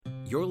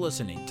You're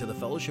listening to the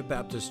Fellowship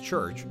Baptist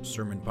Church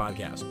Sermon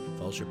Podcast.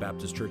 Fellowship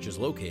Baptist Church is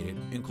located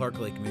in Clark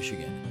Lake,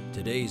 Michigan.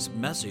 Today's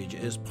message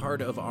is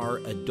part of our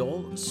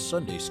Adult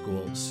Sunday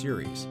School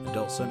series.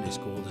 Adult Sunday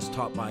School is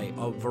taught by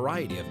a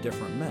variety of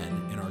different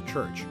men in our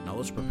church. Now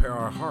let's prepare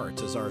our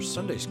hearts as our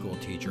Sunday School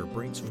teacher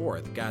brings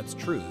forth God's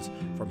truths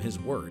from His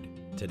Word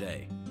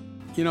today.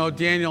 You know,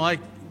 Daniel,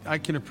 I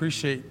can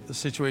appreciate the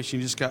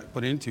situation you just got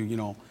put into. You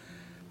know,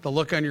 the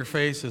look on your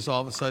face as all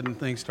of a sudden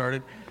things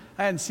started.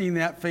 I hadn't seen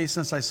that face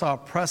since I saw a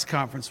press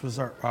conference with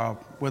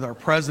our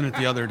president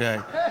the other day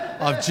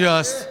of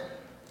just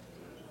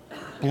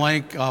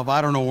blank of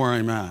I don't know where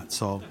I'm at.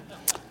 So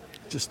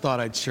just thought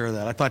I'd share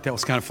that. I thought that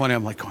was kind of funny.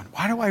 I'm like going,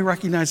 why do I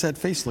recognize that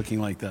face looking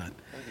like that?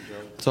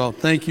 So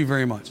thank you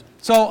very much.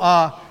 So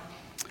I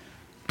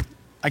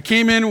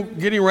came in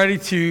getting ready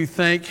to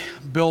thank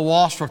Bill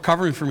Walsh for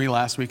covering for me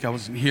last week. I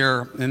wasn't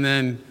here. And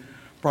then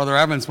Brother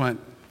Evans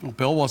went, well,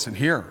 Bill wasn't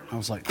here. I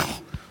was like,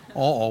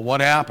 oh,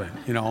 what happened?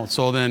 You know,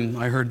 so then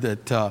I heard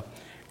that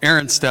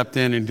Aaron stepped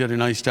in and did a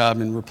nice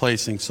job in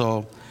replacing.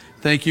 So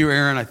thank you,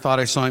 Aaron. I thought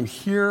I saw him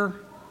here.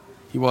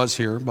 He was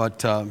here, but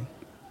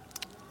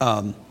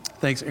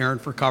thanks, Aaron,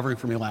 for covering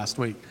for me last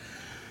week.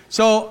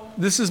 So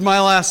this is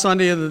my last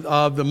Sunday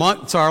of the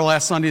month. It's our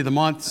last Sunday of the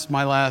month. It's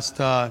my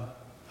last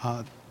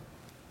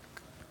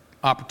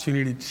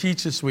opportunity to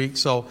teach this week.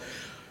 So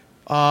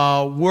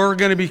we're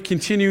going to be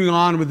continuing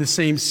on with the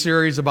same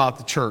series about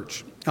the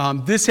church.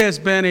 This has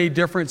been a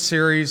different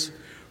series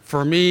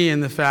for me in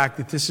the fact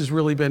that this has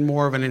really been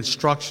more of an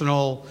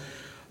instructional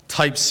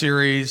type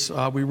series.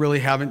 We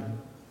really haven't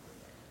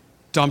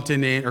jumped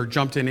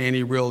into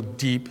any real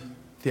deep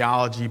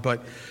theology,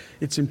 but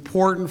it's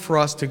important for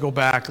us to go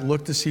back,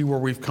 look to see where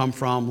we've come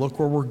from, look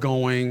where we're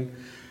going,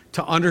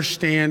 to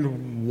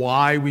understand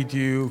why we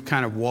do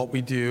kind of what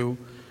we do.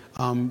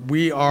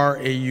 We are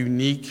a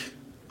unique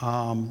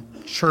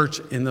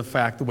church in the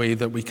fact, the way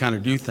that we kind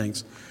of do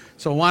things.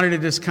 So I wanted to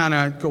just kind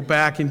of go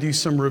back and do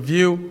some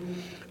review.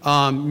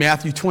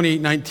 Matthew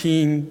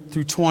 28:19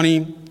 through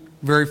 20,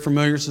 very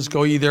familiar. It says,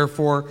 "Go ye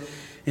therefore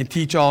and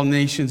teach all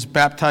nations,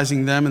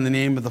 baptizing them in the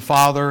name of the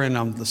Father and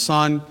of the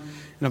Son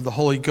and of the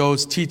Holy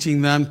Ghost,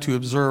 teaching them to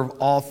observe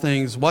all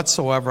things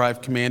whatsoever I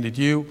have commanded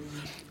you.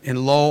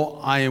 And lo,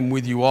 I am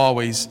with you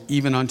always,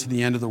 even unto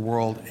the end of the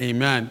world.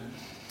 Amen."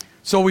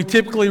 So we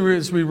typically,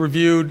 as we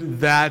reviewed,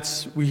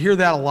 we hear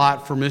that a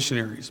lot for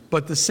missionaries.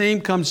 But the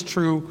same comes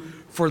true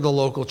for the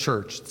local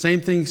church. Same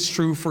thing's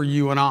true for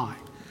you and I.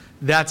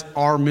 That's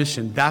our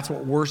mission. That's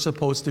what we're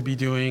supposed to be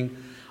doing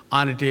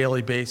on a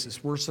daily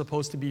basis. We're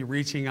supposed to be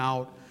reaching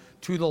out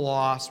to the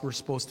lost. We're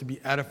supposed to be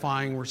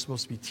edifying. We're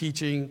supposed to be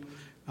teaching.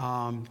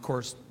 Of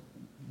course,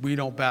 we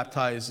don't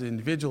baptize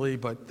individually,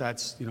 but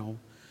that's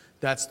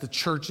the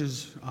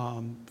church's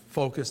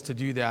focus to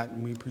do that,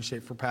 and we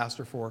appreciate for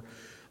Pastor for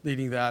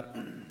leading that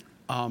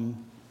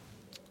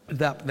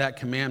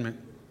commandment.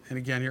 And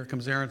again, here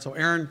comes Aaron. So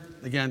Aaron,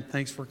 again,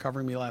 thanks for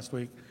covering me last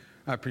week.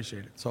 I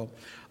appreciate it. So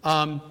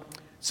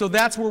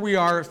that's where we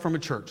are from a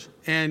church.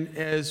 And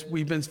as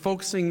we've been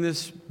focusing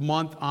this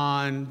month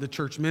on the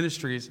church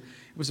ministries, it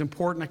was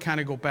important to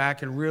kind of go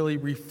back and really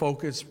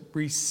refocus,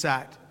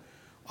 reset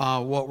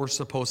what we're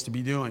supposed to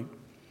be doing.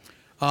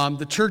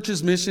 The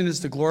church's mission is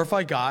to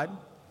glorify God,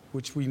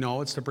 which we know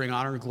it's to bring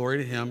honor and glory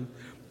to Him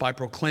by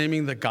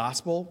proclaiming the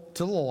gospel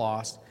to the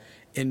lost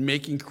and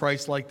making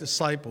Christ-like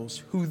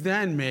disciples who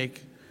then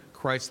make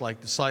Christ-like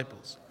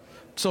disciples.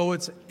 So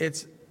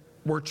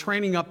we're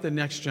training up the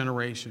next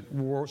generation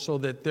so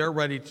that they're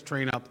ready to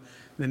train up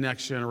the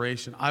next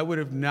generation. I would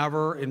have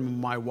never,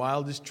 in my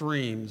wildest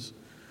dreams,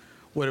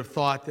 would have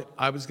thought that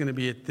I was going to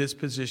be at this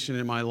position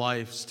in my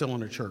life still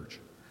in a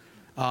church.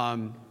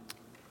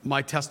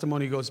 My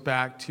testimony goes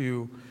back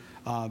to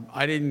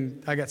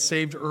I got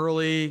saved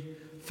early,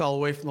 fell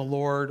away from the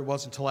Lord. It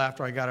wasn't until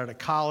after I got out of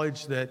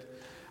college that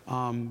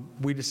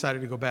we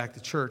decided to go back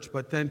to church.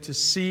 But then to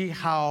see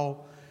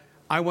how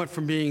I went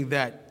from being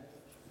that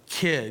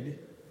kid,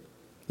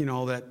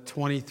 that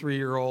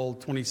 23-year-old,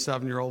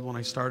 27-year-old when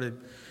I started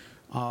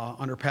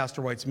under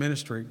Pastor White's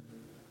ministry,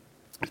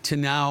 to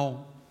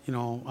now,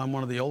 I'm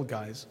one of the old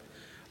guys.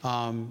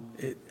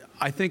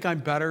 I think I'm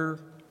better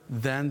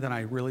then than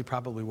I really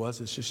probably was.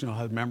 It's just,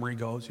 how memory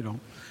goes,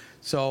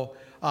 So,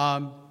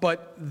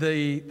 but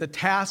the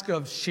task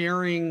of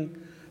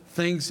sharing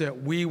things that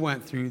we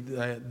went through,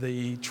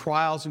 the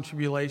trials and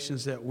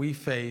tribulations that we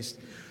faced,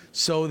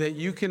 so that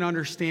you can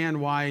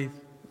understand why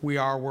we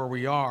are where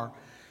we are,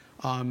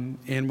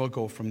 and we'll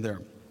go from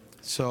there.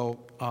 So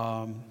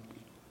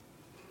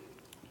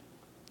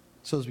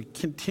as we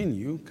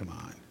continue, come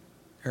on,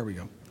 here we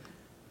go.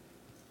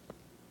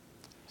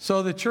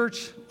 So the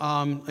church,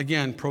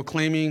 again,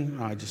 proclaiming,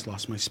 I just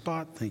lost my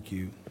spot, thank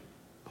you.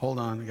 Hold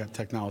on, I got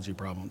technology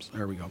problems,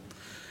 there we go.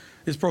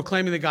 Is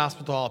proclaiming the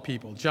gospel to all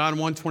people. John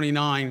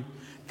 1:29,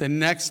 the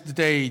next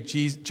day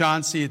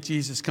John seeth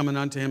Jesus coming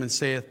unto him and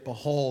saith,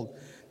 Behold,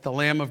 the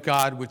Lamb of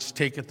God which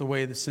taketh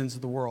away the sins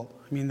of the world.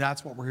 I mean,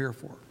 that's what we're here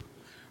for.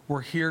 We're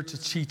here to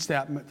teach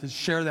that, to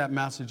share that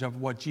message of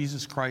what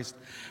Jesus Christ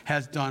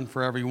has done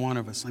for every one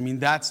of us. I mean,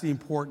 that's the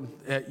important,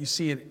 you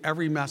see in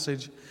every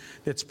message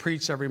that's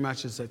preached, every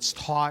message that's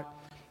taught,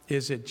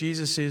 is that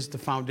Jesus is the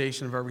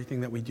foundation of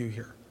everything that we do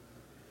here.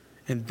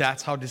 And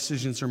that's how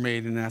decisions are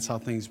made, and that's how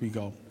things we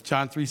go.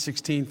 John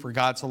 3:16, for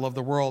God so loved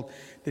the world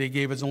that he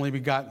gave his only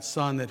begotten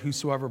Son, that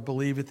whosoever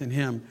believeth in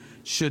him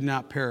should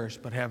not perish,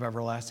 but have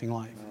everlasting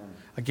life.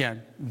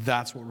 Again,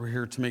 that's what we're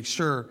here to make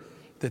sure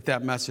that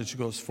that message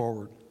goes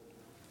forward.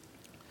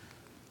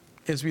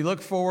 As we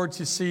look forward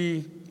to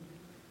see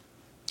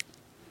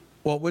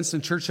what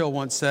Winston Churchill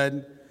once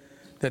said,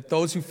 that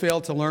those who fail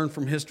to learn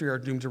from history are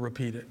doomed to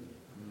repeat it.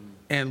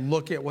 And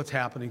look at what's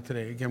happening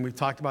today. Again, we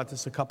talked about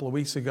this a couple of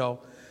weeks ago,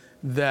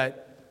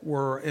 that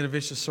we're in a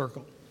vicious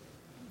circle.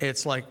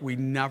 It's like we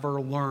never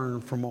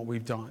learn from what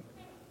we've done.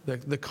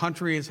 The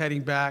country is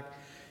heading back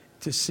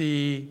to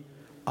see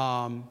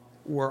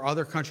where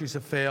other countries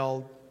have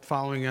failed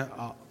following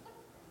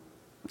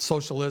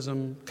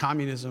socialism,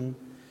 communism,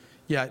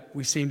 yet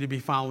we seem to be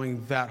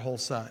following that whole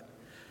set.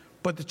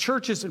 But the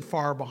church isn't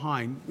far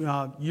behind.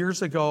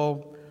 Years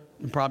ago,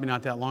 and probably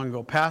not that long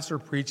ago, pastor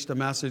preached a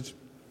message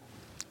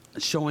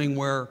showing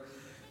where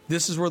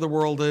this is where the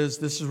world is,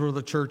 this is where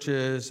the church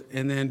is,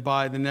 and then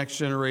by the next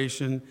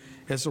generation,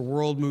 as the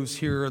world moves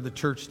here, the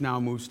church now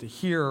moves to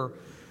here.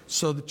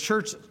 So the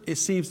church, it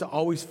seems to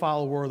always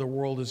follow where the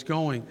world is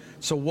going.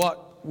 So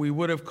what we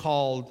would have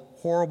called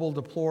horrible,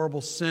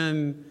 deplorable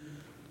sin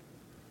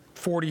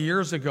 40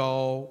 years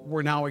ago,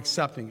 we're now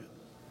accepting it.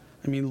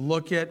 I mean,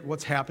 look at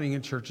what's happening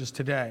in churches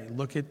today.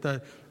 Look at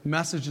the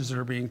messages that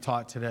are being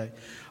taught today.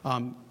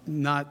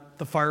 Not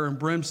the fire and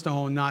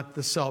brimstone, not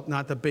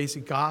the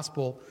basic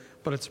gospel,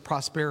 but it's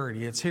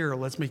prosperity. It's here.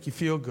 Let's make you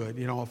feel good.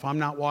 You know, if I'm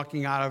not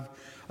walking out of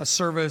a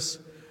service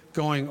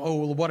going, oh,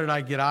 well, what did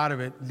I get out of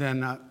it?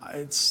 Then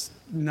it's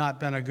not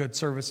been a good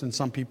service in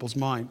some people's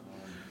mind.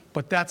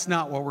 But that's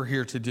not what we're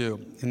here to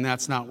do, and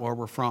that's not where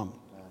we're from.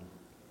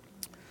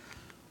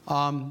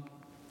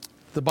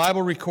 The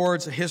Bible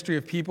records a history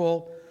of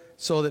people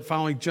so that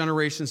following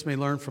generations may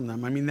learn from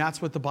them. I mean,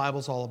 that's what the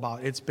Bible's all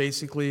about. It's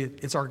basically,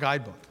 it's our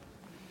guidebook.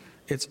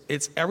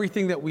 It's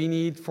everything that we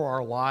need for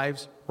our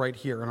lives right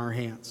here in our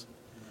hands.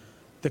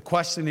 The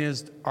question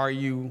is, are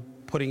you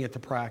putting it to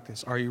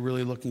practice? Are you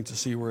really looking to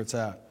see where it's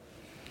at?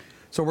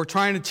 So we're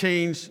trying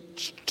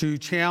to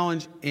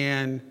challenge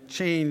and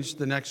change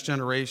the next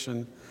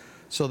generation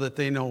so that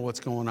they know what's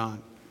going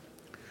on.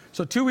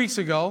 So 2 weeks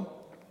ago,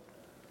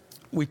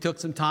 we took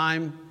some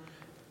time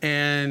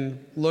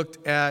and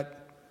looked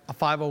at a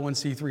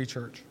 501c3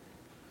 church.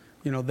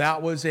 You know,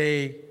 that was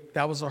a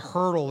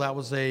hurdle, that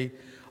was a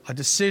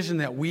decision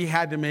that we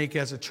had to make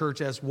as a church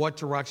as what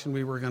direction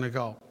we were going to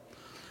go.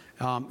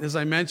 As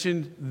I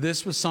mentioned,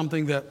 this was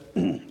something that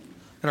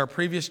at our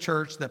previous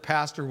church that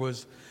pastor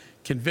was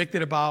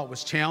convicted about,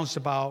 was challenged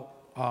about.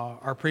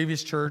 Our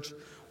previous church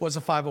was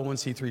a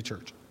 501c3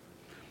 church.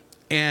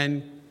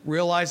 And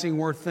realizing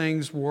where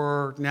things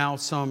were now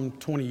some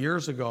 20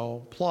 years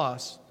ago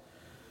plus,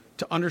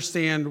 to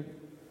understand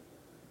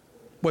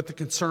what the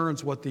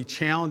concerns, what the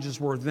challenges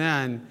were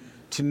then,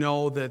 to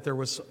know that there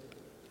was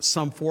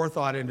some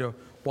forethought into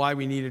why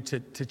we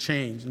needed to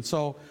change. And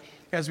so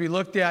as we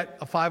looked at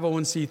a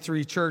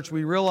 501c3 church,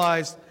 we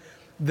realized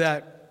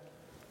that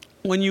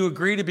when you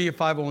agree to be a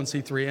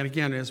 501c3, and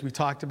again, as we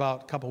talked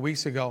about a couple of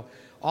weeks ago,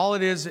 all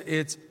it is,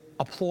 it's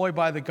a ploy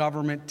by the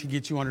government to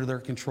get you under their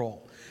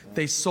control.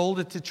 They sold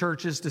it to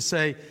churches to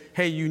say,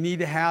 hey, you need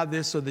to have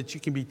this so that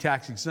you can be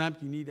tax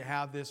exempt. You need to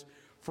have this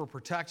for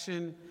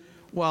protection.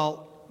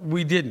 Well,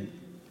 we didn't.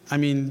 I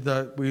mean,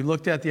 we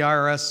looked at the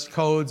IRS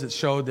codes that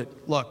showed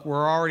that, look,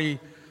 we're already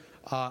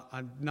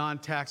a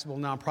non-taxable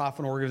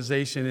nonprofit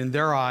organization in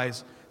their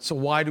eyes, so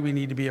why do we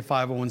need to be a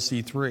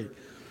 501c3?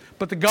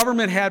 But the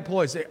government had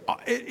ploys.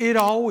 It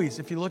always,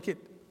 if you look at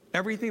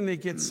everything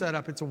that gets set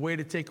up, it's a way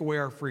to take away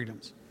our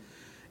freedoms.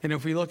 And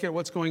if we look at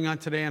what's going on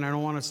today, and I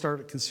don't want to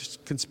start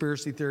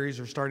conspiracy theories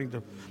or starting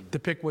to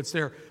depict what's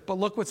there, but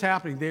look what's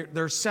happening.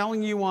 They're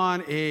selling you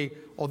on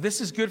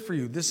this is good for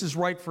you. This is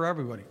right for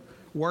everybody.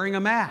 Wearing a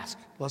mask.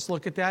 Let's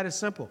look at that as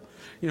simple.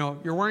 You know,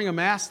 you're wearing a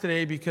mask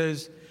today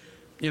because,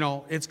 you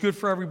know, it's good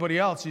for everybody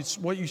else. It's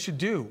what you should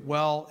do.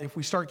 Well, if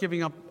we start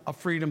giving up a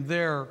freedom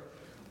there,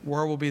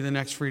 where will be the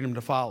next freedom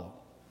to follow?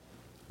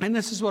 And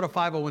this is what a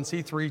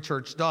 501c3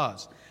 church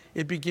does.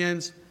 It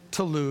begins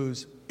to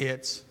lose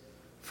its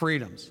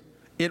freedoms.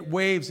 It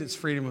waives its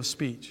freedom of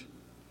speech.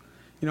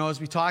 You know, as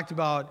we talked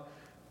about,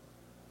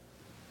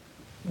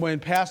 when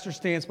pastor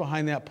stands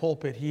behind that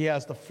pulpit, he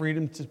has the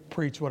freedom to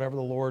preach whatever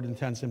the Lord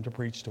intends him to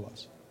preach to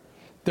us.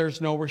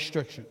 There's no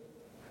restriction.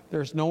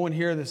 There's no one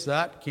here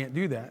that can't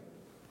do that.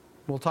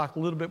 We'll talk a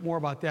little bit more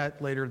about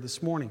that later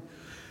this morning.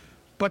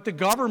 But the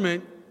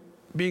government,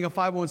 being a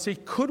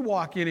 501c, could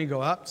walk in and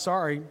go,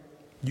 sorry,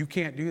 you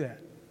can't do that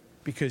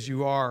because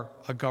you are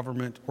a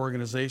government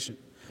organization.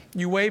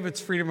 You waive its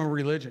freedom of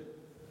religion.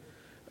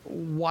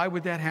 Why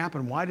would that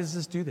happen? Why does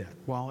this do that?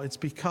 Well, it's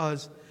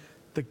because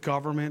the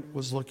government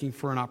was looking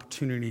for an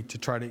opportunity to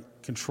try to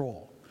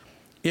control.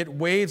 It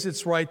waives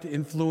its right to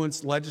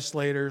influence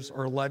legislators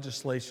or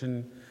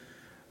legislation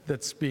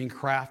that's being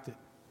crafted.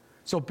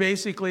 So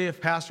basically, if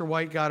Pastor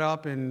White got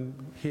up, and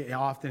he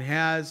often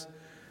has,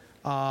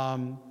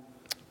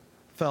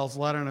 felt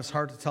led on his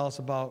heart to tell us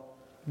about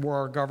where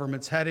our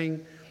government's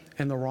heading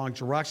and the wrong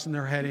direction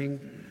they're heading,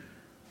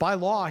 by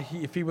law,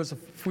 if we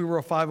were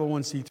a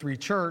 501c3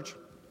 church,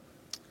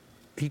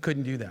 he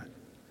couldn't do that.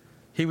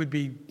 He would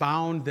be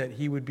bound, that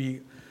he would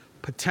be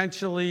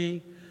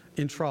potentially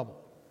in trouble.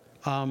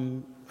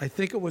 I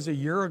think it was a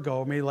year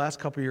ago, maybe the last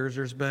couple of years,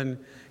 there's been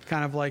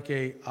kind of like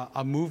a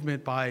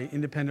movement by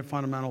independent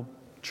fundamental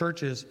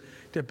churches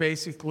to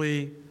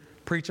basically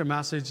preach a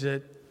message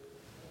that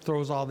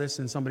throws all this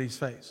in somebody's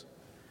face.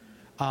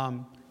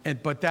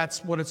 But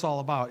that's what it's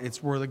all about.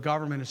 It's where the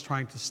government is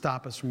trying to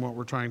stop us from what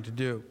we're trying to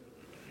do,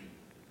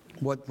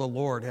 what the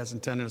Lord has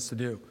intended us to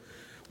do.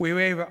 We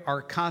waive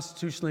our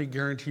constitutionally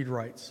guaranteed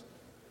rights.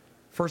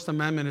 First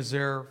Amendment is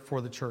there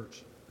for the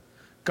church.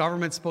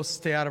 Government's supposed to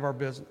stay out of our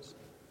business.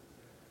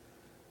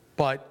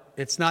 But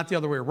it's not the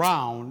other way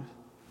around,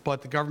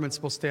 but the government's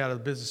supposed to stay out of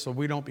the business so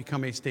we don't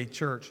become a state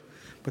church.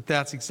 But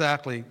that's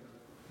exactly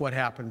what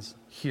happens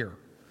here.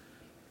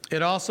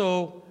 It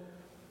also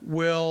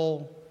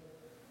will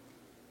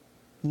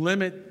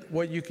limit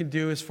what you can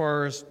do as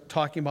far as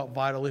talking about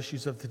vital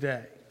issues of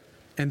today.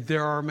 And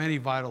there are many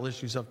vital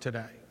issues of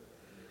today.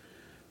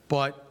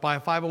 But by a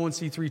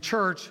 501c3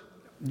 church,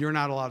 you're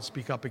not allowed to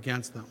speak up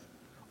against them.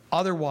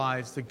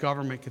 Otherwise, the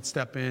government could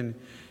step in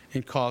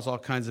and cause all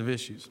kinds of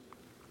issues.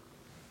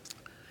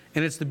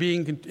 And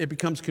it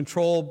becomes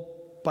controlled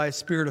by a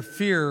spirit of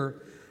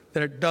fear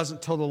that it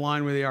doesn't toe the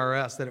line with the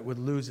IRS, that it would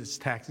lose its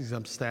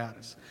tax-exempt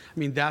status. I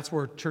mean, that's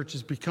where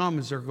churches become,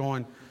 is they're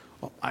going,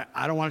 well,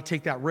 I don't want to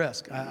take that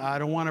risk. I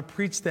don't want to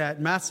preach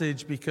that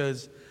message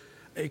because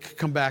it could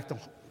come back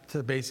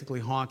to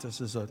basically haunt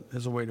us, is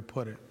a way to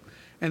put it.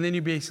 And then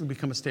you basically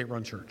become a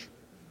state-run church.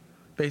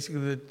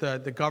 Basically,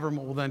 the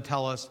government will then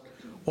tell us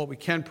what we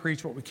can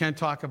preach, what we can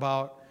talk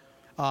about.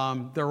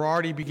 They're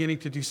already beginning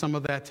to do some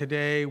of that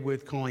today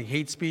with calling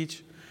hate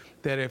speech,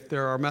 that if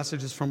there are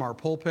messages from our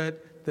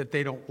pulpit that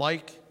they don't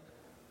like,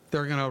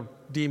 they're going to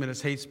deem it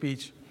as hate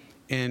speech,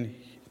 and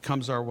it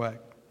comes our way.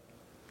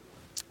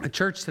 The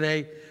church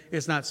today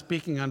is not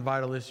speaking on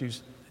vital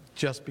issues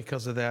just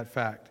because of that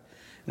fact.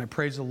 And I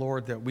praise the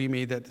Lord that we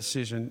made that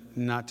decision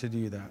not to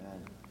do that.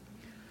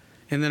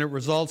 And then it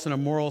results in a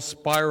moral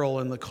spiral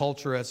in the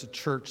culture as the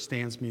church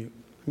stands mute.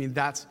 I mean,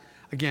 that's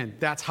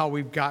how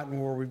we've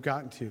gotten where we've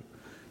gotten to.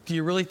 Do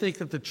you really think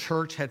that the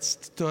church had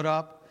stood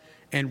up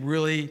and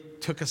really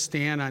took a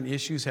stand on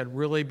issues, had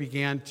really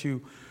began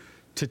to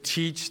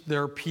teach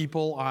their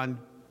people on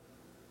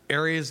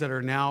areas that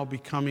are now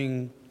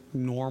becoming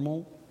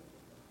normal?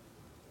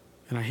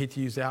 And I hate to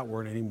use that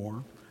word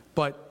anymore.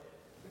 But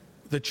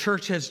the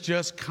church has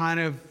just kind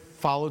of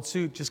followed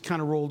suit, just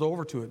kind of rolled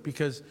over to it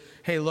because,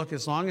 hey, look,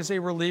 as long as they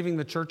were leaving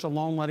the church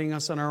alone, letting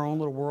us in our own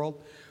little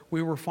world,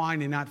 we were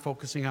fine and not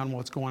focusing on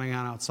what's going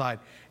on outside.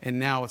 And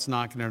now it's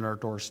knocking at our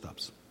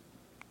doorsteps.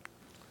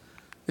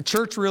 The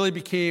church really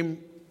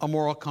became a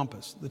moral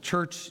compass. The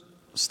church,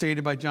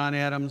 stated by John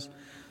Adams,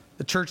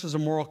 the church is a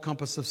moral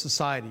compass of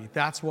society.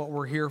 That's what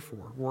we're here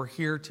for. We're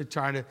here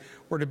to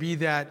we're to be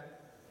that,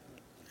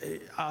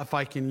 if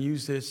I can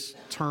use this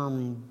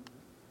term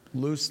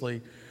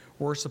loosely,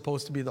 we're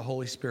supposed to be the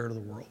Holy Spirit of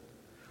the world.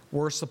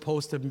 We're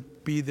supposed to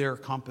be their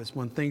compass.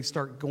 When things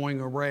start going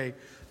awry,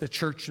 the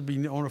church should be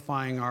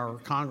notifying our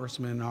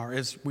congressmen,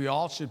 as we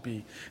all should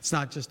be. It's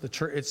not just the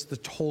church, it's the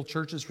whole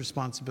church's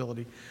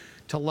responsibility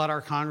to let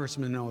our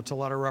congressmen know, to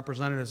let our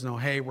representatives know,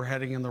 hey, we're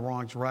heading in the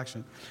wrong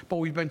direction. But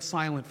we've been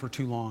silent for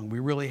too long. We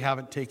really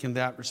haven't taken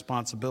that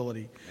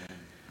responsibility.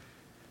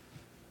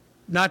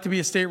 Not to be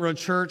a state-run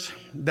church,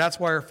 that's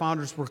why our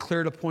founders were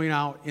clear to point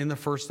out in the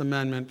First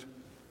Amendment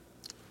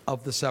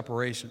of the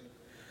separation.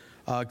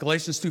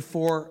 Galatians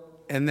 2:4,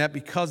 and that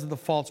because of the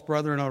false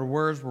brethren,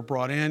 unawares, were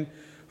brought in,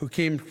 who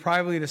came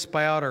privately to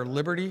spy out our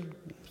liberty,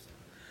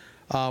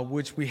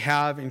 which we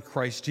have in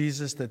Christ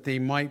Jesus, that they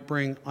might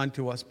bring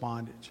unto us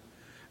bondage.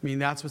 I mean,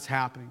 that's what's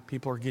happening.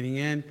 People are getting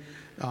in.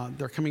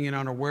 They're coming in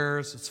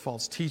unawares. It's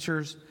false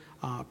teachers.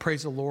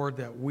 Praise the Lord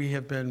that we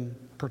have been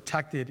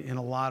protected in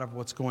a lot of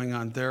what's going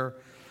on there.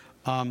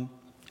 And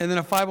then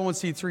a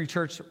 501c3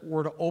 church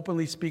were to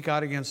openly speak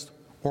out against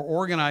or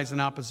organize in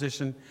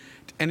opposition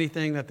to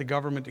anything that the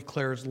government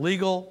declares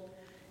legal,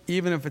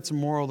 even if it's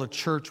immoral, the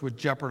church would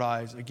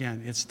jeopardize,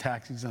 again, its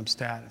tax-exempt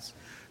status.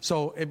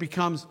 So it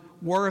becomes,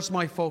 where is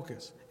my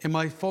focus?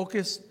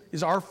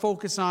 Is our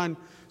focus on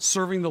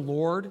serving the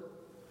Lord?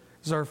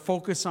 Is our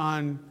focus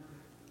on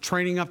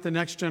training up the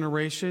next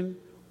generation?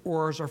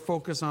 Or is our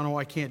focus on,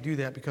 I can't do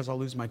that because I'll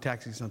lose my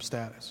tax-exempt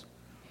status?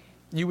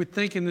 You would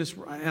think in this,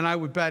 and I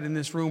would bet in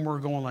this room we're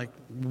going like,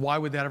 why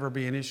would that ever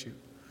be an issue?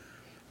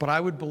 But I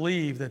would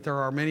believe that there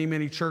are many,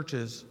 many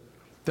churches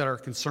that are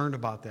concerned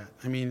about that.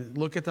 I mean,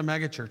 look at the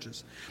mega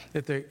churches.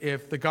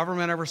 If the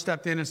government ever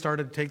stepped in and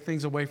started to take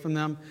things away from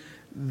them,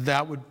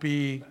 that would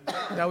be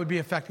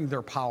affecting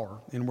their power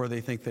in where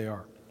they think they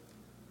are.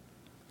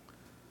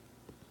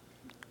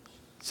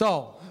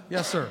 So,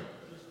 yes, sir.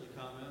 Just a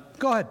comment.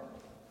 Go ahead.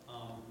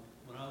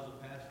 When I was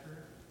a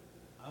pastor,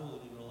 I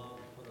wasn't even allowed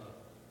to put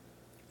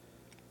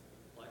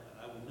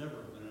I would never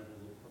have been able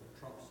to put a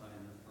Trump sign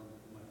in front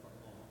of my front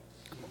lawn.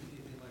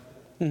 Anything like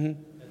that. Mm-hmm.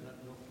 I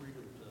had no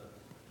freedom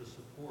to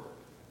support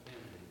a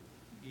candidate,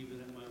 even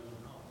in my own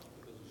house,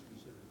 because it's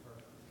considered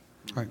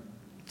personal. Right.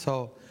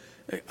 So,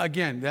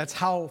 again, that's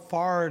how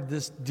far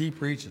this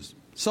deep reaches.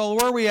 So,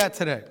 where are we at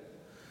today?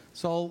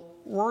 So,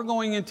 we're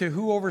going into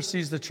who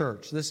oversees the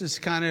church. This is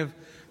kind of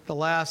the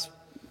last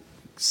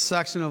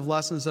section of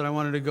lessons that I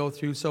wanted to go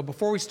through. So,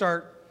 before we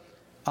start,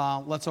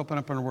 let's open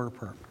up in a word of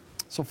prayer.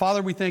 So,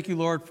 Father, we thank you,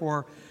 Lord,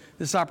 for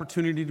this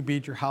opportunity to be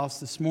at your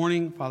house this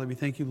morning. Father, we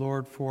thank you,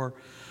 Lord, for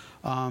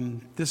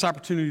this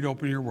opportunity to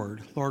open your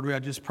word. Lord, I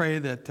just pray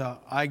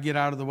that I get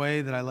out of the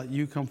way, that I let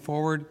you come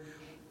forward,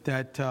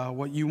 that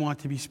what you want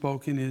to be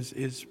spoken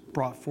is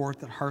brought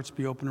forth, that hearts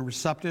be open and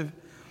receptive.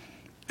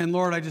 And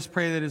Lord, I just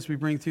pray that as we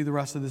bring through the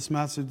rest of this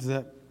message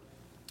that,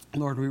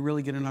 Lord, we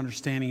really get an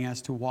understanding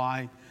as to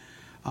why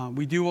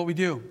we do what we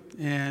do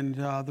and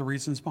the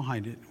reasons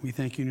behind it. We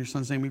thank you in your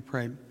son's name we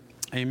pray.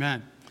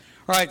 Amen.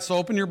 All right, so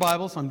open your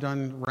Bibles. I'm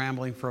done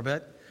rambling for a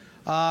bit.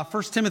 1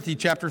 Timothy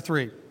chapter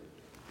 3.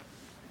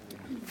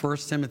 1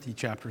 Timothy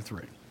chapter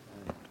 3.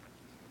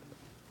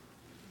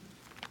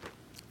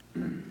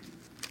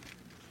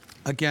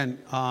 Again,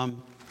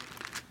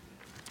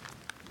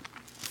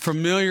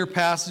 familiar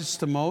passage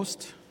to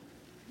most.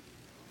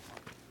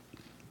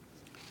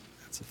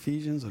 That's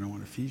Ephesians. I don't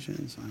want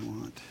Ephesians. I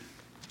want,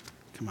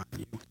 come on,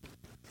 you.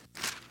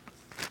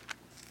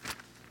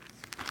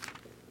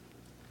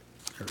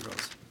 There it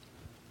goes.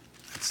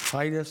 That's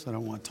Titus. I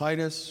don't want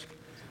Titus.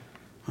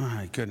 Oh,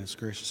 my goodness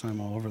gracious, I'm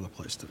all over the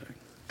place today.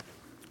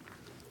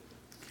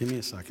 Give me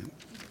a second.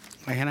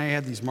 And I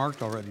had these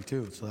marked already,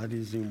 too, so that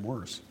is even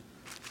worse.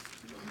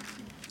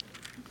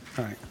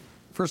 All right.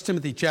 1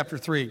 Timothy chapter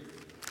 3,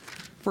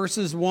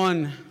 verses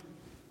 1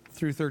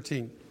 through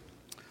 13.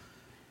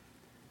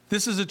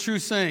 This is a true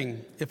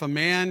saying. If a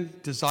man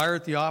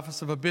desireth the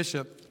office of a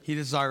bishop, he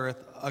desireth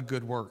a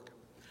good work.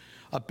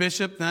 A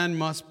bishop then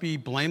must be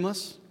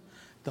blameless,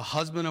 the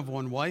husband of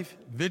one wife,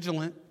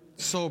 vigilant,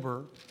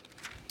 sober,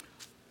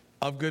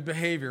 of good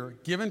behavior,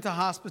 given to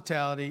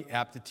hospitality,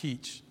 apt to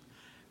teach,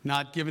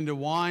 not given to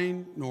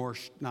wine, nor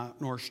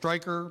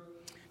striker,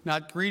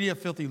 not greedy of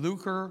filthy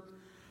lucre,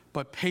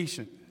 but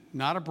patient,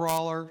 not a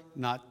brawler,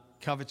 not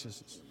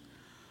covetous.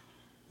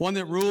 One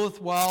that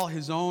ruleth well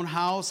his own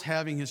house,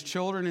 having his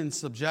children in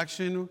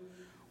subjection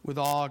with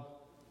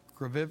all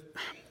gravity.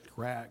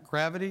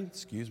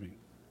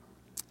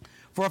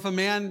 For if a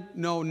man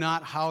know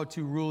not how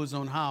to rule his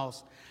own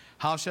house,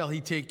 how shall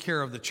he take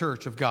care of the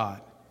church of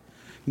God?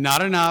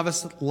 Not a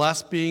novice,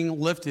 lest being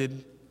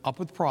lifted up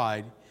with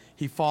pride,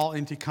 he fall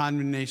into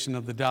condemnation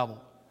of the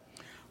devil.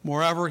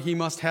 Moreover, he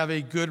must have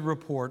a good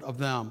report of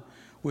them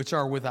which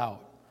are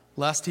without,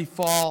 lest he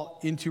fall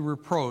into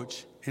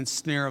reproach and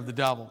snare of the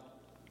devil.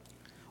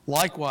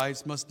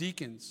 Likewise must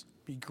deacons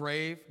be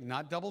grave,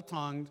 not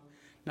double-tongued,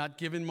 not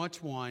given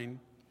much wine,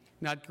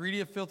 not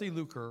greedy of filthy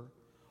lucre,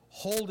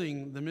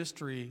 holding the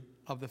mystery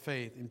of the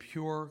faith in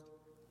pure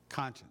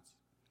conscience.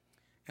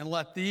 And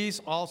let these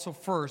also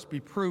first be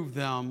proved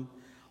them.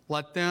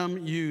 Let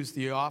them use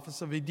the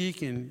office of a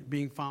deacon,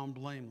 being found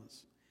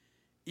blameless.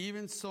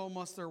 Even so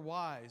must their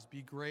wives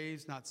be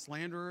graves, not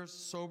slanderers,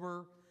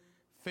 sober,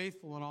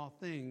 faithful in all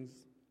things.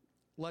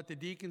 Let the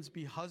deacons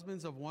be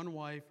husbands of one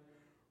wife,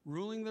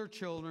 ruling their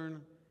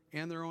children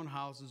and their own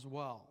houses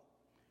well.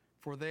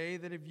 For they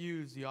that have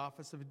used the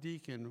office of a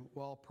deacon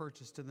well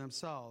purchased to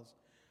themselves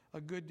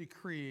a good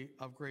decree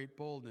of great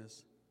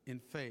boldness in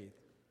faith,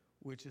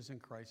 which is in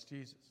Christ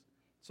Jesus.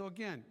 So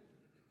again,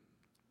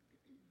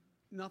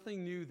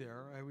 nothing new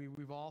there.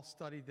 We've all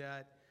studied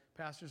that.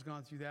 Pastor's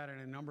gone through that on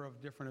a number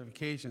of different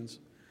occasions.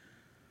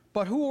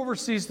 But who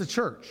oversees the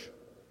church?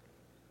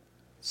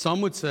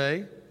 Some would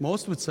say,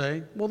 most would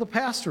say, well, the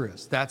pastor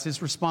is. That's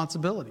his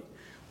responsibility.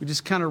 We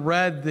just kind of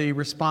read the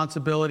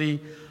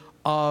responsibility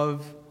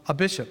of a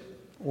bishop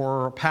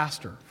or a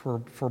pastor,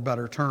 for a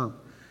better term.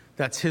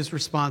 That's his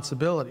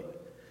responsibility.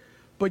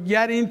 But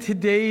yet in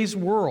today's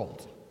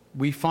world,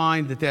 we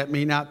find that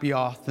may not be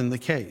often the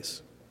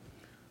case.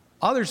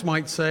 Others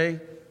might say,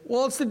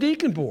 well, it's the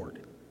deacon board.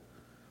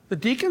 The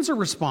deacons are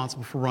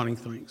responsible for running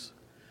things.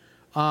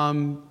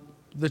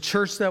 The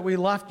church that we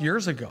left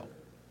years ago,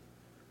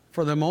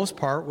 for the most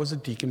part, was a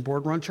deacon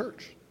board run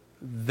church.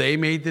 They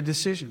made the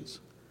decisions.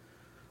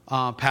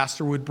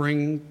 Pastor would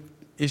bring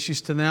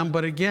issues to them,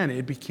 but again,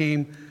 it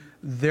became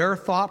their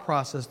thought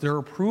process, their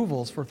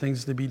approvals for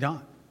things to be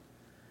done.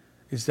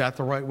 Is that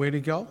the right way to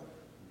go?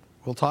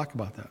 We'll talk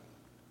about that.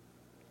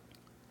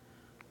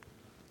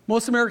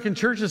 Most American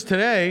churches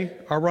today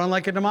are run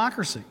like a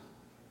democracy.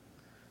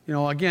 You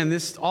know, again,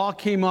 this all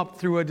came up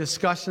through a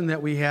discussion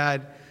that we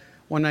had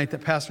one night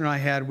that Pastor and I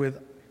had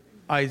with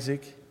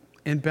Isaac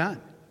and Ben.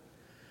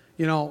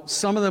 You know,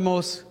 some of the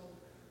most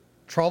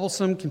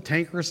troublesome,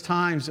 cantankerous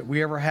times that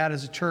we ever had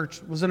as a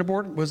church was in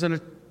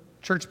a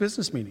church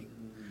business meeting.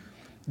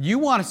 You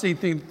want to see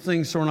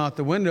things thrown out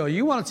the window.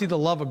 You want to see the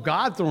love of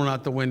God thrown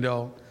out the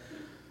window.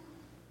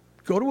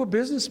 Go to a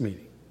business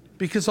meeting,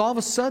 because all of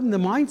a sudden the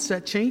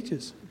mindset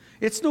changes.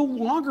 It's no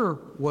longer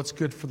what's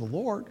good for the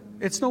Lord.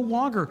 It's no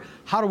longer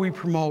how do we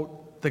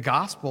promote the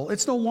gospel.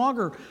 It's no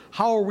longer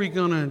how are we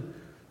going to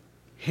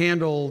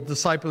handle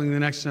discipling the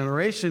next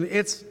generation.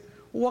 It's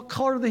what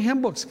color the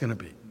hymn book's going to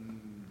be.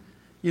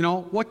 You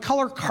know, what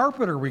color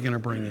carpet are we going to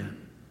bring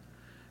in?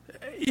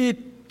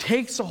 It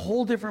takes a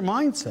whole different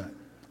mindset.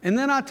 And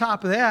then on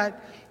top of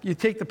that, you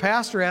take the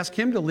pastor, ask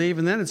him to leave,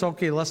 and then it's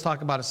okay, let's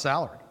talk about his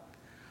salary.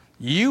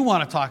 You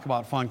want to talk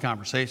about fun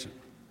conversation.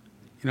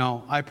 You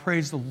know, I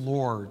praise the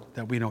Lord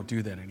that we don't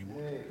do that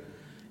anymore.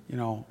 You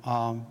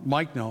know,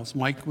 Mike knows.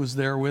 Mike was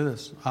there with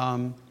us.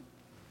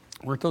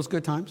 Weren't those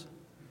good times?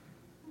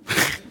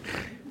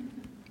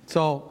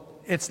 So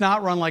it's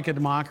not run like a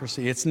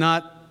democracy. It's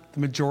not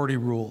the majority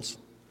rules.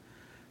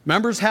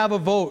 Members have a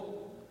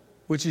vote,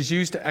 which is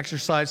used to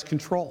exercise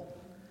control.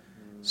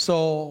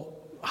 So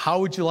how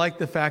would you like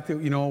the fact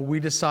that, you know, we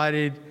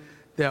decided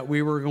that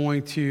we were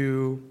going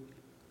to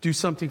do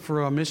something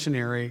for a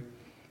missionary,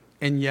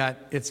 and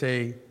yet it's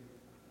a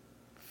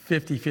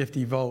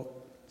 50-50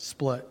 vote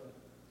split?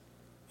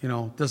 You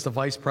know, does the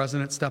vice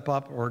president step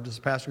up, or does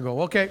the pastor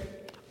go, okay,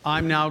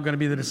 I'm now going to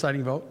be the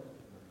deciding vote?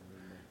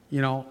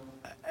 You know,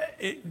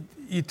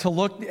 to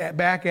look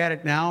back at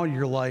it now,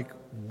 you're like,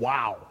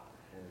 wow.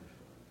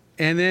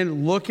 And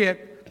then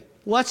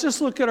let's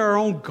just look at our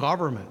own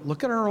government.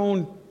 Look at our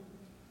own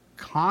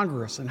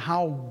Congress and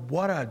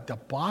what a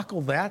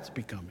debacle that's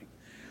becoming.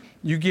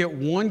 You get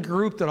one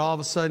group that all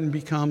of a sudden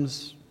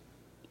becomes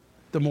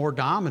the more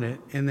dominant,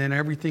 and then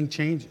everything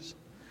changes.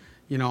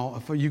 You know,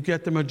 if you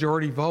get the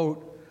majority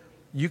vote,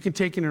 you can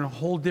take it in a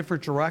whole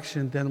different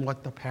direction than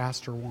what the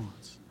pastor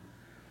wants.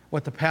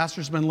 What the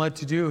pastor's been led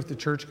to do, if the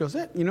church goes,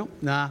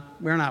 nah,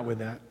 we're not with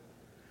that.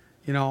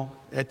 You know,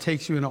 it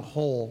takes you in a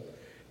whole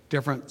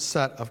different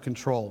set of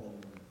control.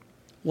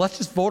 Let's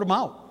just vote them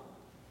out.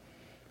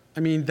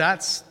 I mean,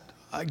 that's,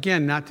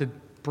 again, not to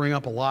bring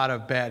up a lot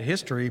of bad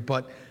history,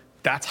 but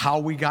that's how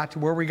we got to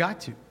where we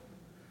got to.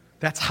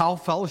 That's how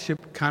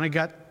fellowship kind of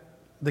got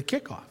the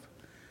kickoff,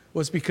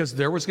 was because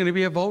there was going to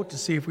be a vote to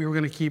see if we were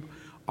going to keep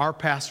our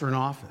pastor in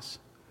office.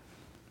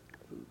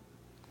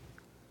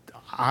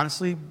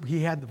 Honestly,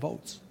 he had the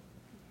votes,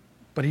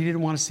 but he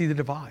didn't want to see the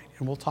divide.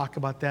 And we'll talk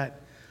about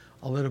that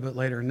a little bit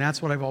later. And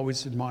that's what I've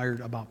always admired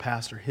about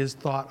Pastor, his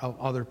thought of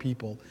other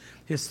people,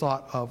 his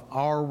thought of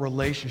our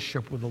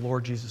relationship with the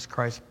Lord Jesus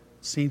Christ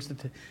seems to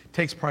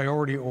takes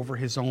priority over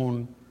his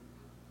own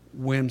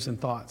whims and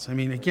thoughts. I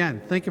mean,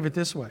 again, think of it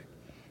this way.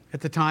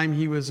 At the time,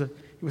 he was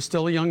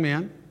still a young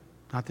man.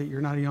 Not that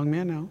you're not a young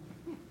man now.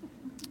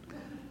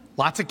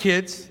 Lots of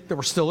kids that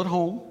were still at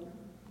home.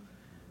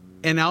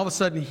 And now all of a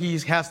sudden, he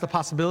has the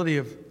possibility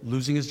of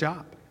losing his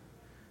job.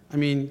 I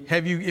mean,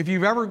 if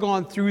you've ever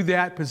gone through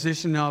that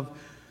position of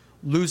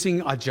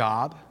losing a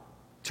job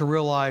to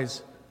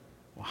realize,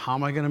 well, how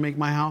am I going to make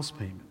my house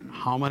payment?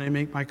 How am I going to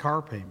make my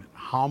car payment?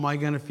 How am I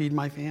going to feed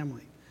my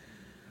family?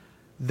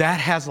 That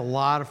has a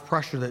lot of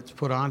pressure that's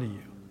put onto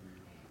you.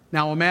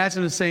 Now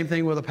imagine the same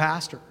thing with a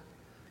pastor.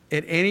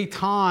 At any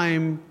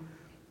time,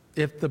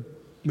 if the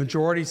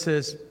majority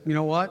says, you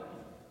know what,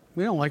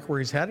 we don't like where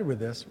he's headed with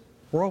this,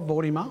 we'll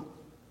vote him out.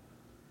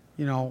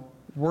 You know,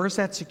 where's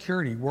that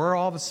security? Where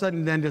all of a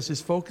sudden then does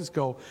his focus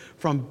go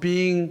from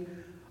being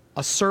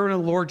a servant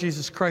of the Lord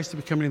Jesus Christ to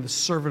becoming the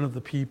servant of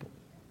the people?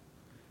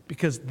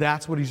 Because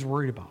that's what he's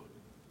worried about.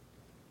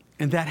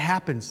 And that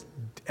happens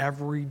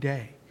every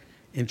day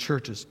in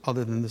churches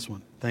other than this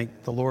one.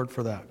 Thank the Lord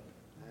for that.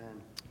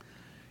 Amen.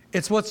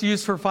 It's what's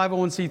used for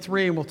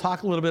 501c3, and we'll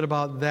talk a little bit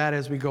about that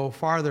as we go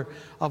farther,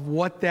 of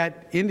what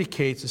that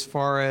indicates as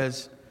far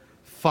as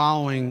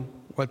following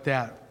what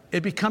that.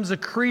 It becomes a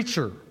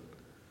creature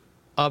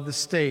of the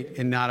state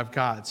and not of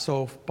God.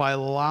 So by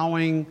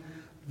allowing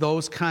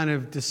those kind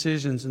of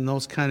decisions and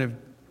those kind of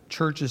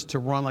churches to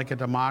run like a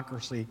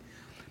democracy,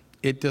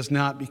 it does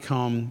not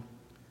become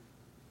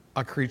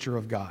a creature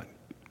of God.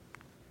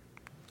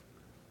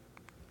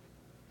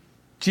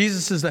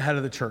 Jesus is the head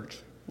of the church.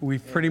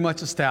 We've pretty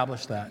much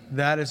established that.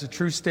 That is a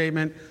true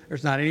statement.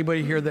 There's not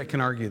anybody here that can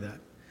argue that.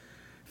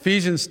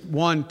 Ephesians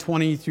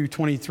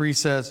 1:20-23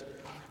 says,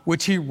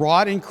 which he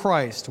wrought in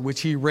Christ,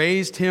 which he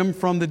raised him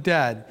from the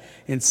dead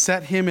and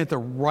set him at the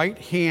right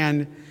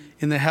hand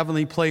in the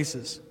heavenly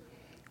places.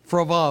 For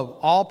above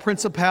all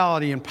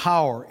principality and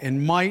power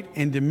and might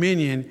and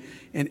dominion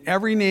and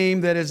every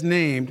name that is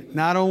named,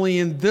 not only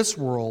in this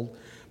world,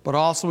 but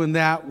also in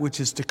that which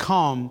is to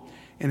come,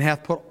 and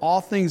hath put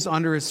all things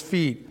under his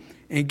feet,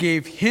 and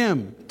gave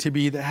him to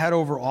be the head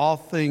over all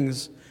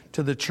things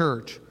to the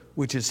church,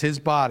 which is his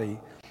body,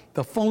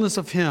 the fullness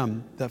of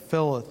him that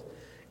filleth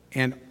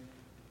and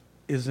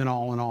is in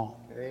all in all.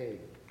 Hey.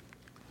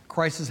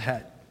 Christ is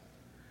head.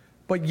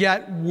 But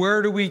yet,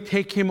 where do we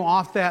take him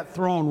off that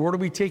throne? Where do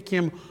we take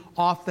him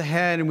off the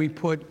head and we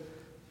put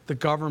the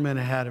government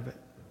ahead of it?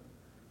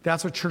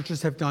 That's what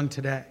churches have done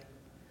today.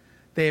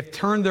 They have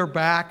turned their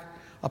back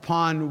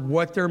upon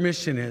what their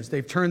mission is.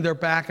 They've turned their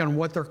back on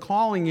what their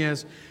calling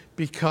is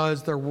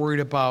because they're worried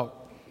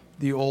about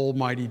the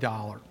almighty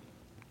dollar.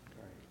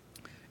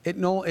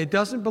 It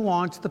doesn't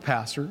belong to the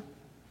pastor.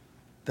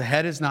 The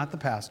head is not the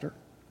pastor.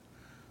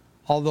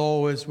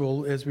 Although, as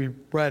we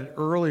read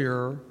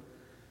earlier,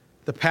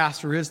 the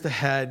pastor is the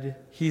head.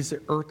 He's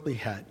the earthly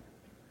head.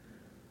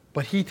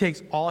 But he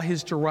takes all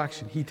his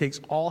direction. He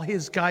takes all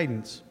his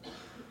guidance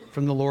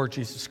from the Lord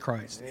Jesus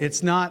Christ.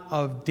 It's not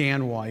of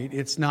Dan White.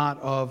 It's not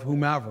of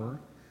whomever.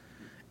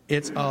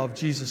 It's of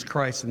Jesus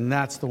Christ, and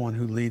that's the one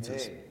who leads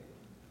us.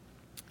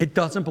 It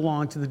doesn't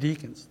belong to the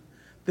deacons.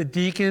 The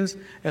deacons,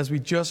 as we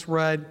just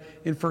read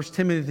in 1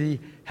 Timothy,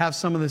 have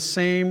some of the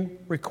same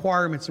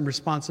requirements and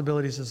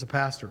responsibilities as the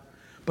pastor.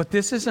 But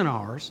this isn't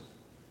ours.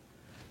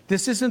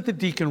 This isn't the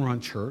deacon-run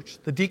church.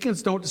 The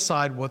deacons don't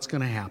decide what's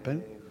going to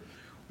happen.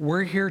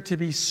 We're here to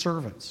be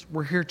servants.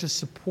 We're here to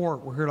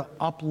support. We're here to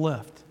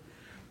uplift.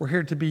 We're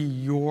here to be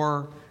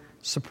your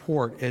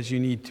support as you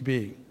need to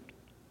be.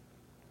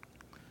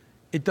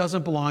 It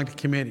doesn't belong to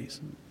committees.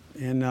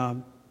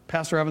 And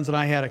Pastor Evans and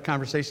I had a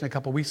conversation a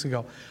couple weeks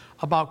ago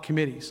about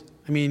committees.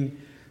 I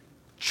mean,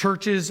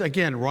 churches,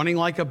 again, running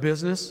like a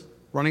business,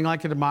 running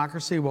like a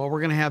democracy. Well, we're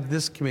going to have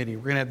this committee.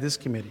 We're going to have this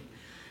committee.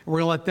 We're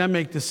going to let them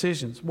make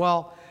decisions.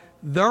 Well,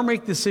 they'll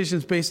make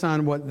decisions based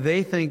on what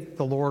they think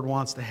the Lord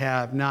wants to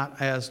have,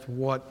 not as to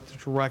what the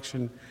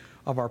direction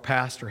of our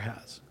pastor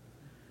has.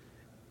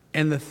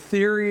 And the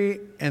theory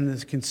and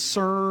the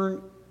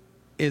concern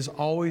is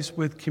always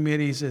with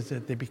committees is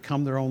that they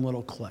become their own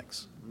little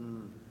cliques.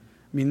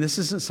 I mean, this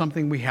isn't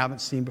something we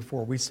haven't seen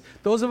before.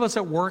 Those of us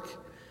that work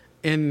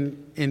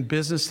in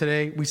business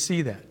today, we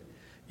see that.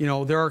 You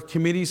know, there are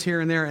committees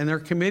here and there, and their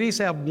committees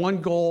have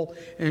one goal,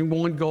 and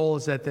one goal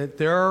is that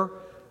their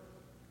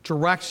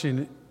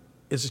direction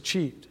is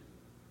achieved.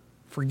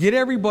 Forget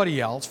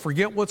everybody else.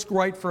 Forget what's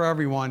right for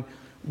everyone.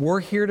 We're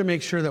here to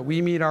make sure that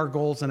we meet our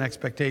goals and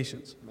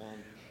expectations. Amen.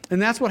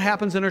 And that's what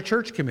happens in our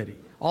church committee.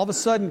 All of a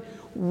sudden,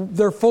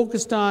 they're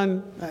focused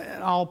on,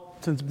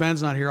 since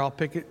Ben's not here, I'll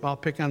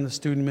pick on the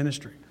student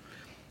ministry.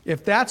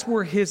 If that's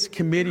where his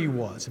committee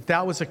was, if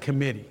that was a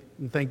committee,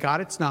 and thank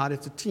God it's not,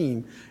 it's a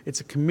team,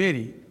 it's a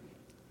committee,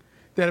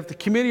 that if the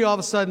committee all of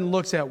a sudden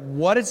looks at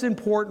what is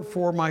important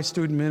for my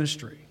student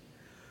ministry,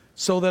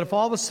 so that if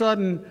all of a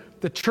sudden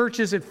the church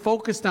isn't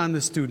focused on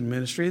the student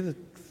ministry, the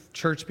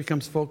church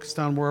becomes focused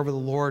on wherever the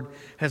Lord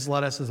has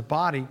led us as a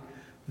body,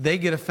 they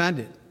get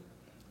offended.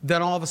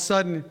 Then all of a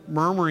sudden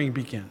murmuring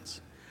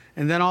begins.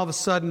 And then all of a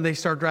sudden they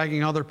start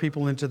dragging other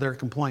people into their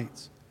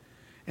complaints.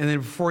 And then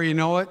before you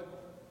know it,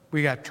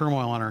 we got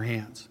turmoil on our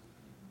hands.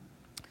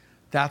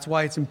 That's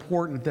why it's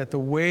important that the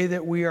way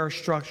that we are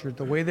structured,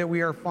 the way that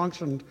we are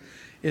functioned,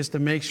 is to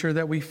make sure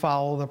that we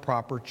follow the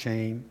proper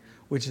chain,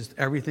 which is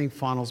everything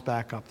funnels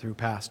back up through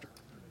pastor.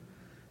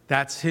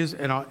 That's his,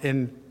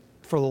 and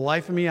for the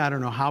life of me, I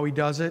don't know how he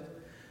does it.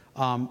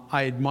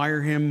 I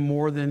admire him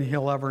more than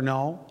he'll ever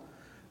know.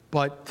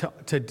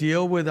 But to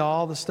deal with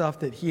all the stuff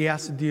that he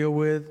has to deal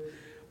with,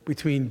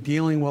 between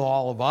dealing with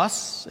all of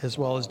us, as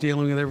well as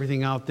dealing with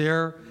everything out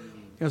there,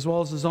 as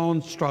well as his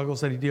own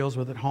struggles that he deals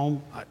with at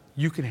home,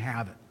 you can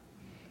have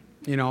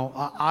it. You know,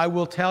 I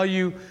will tell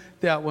you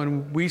that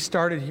when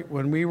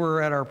we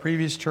were at our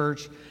previous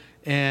church,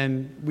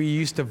 and we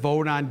used to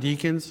vote on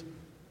deacons,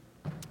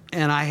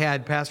 and I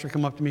had pastor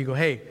come up to me and go,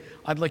 "Hey,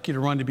 I'd like you to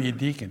run to be a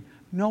deacon."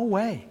 No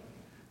way.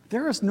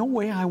 There is no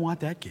way I want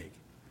that gig.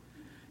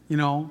 You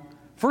know,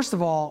 first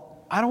of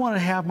all, I don't want to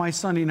have my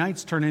Sunday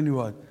nights turn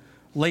into a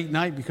late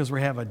night because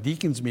we have a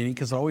deacons meeting,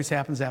 because it always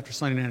happens after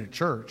Sunday night at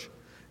church.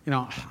 You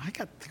know, I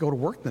got to go to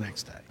work the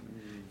next day.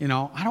 You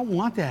know, I don't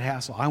want that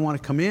hassle. I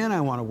want to come in.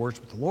 I want to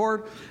worship the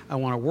Lord. I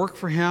want to work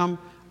for Him.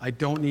 I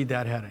don't need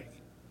that headache.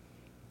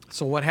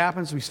 So what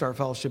happens? We start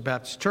Fellowship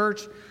Baptist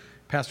Church.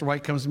 Pastor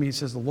White comes to me and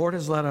says, "The Lord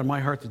has laid on my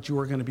heart that you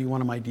are going to be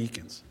one of my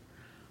deacons."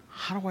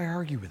 How do I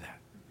argue with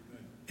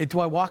that? Do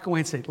I walk away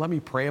and say, "Let me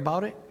pray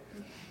about it"?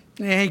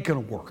 It ain't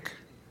going to work.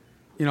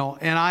 You know,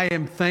 and I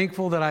am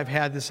thankful that I've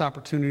had this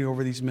opportunity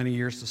over these many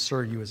years to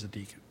serve you as a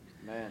deacon.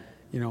 Amen.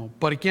 You know,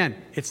 but again,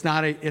 it's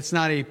not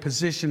a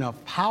position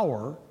of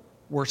power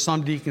where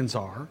some deacons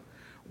are,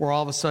 where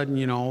all of a sudden,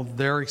 you know,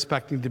 they're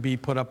expecting to be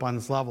put up on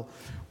this level.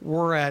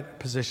 We're at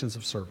positions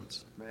of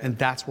servants, and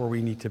that's where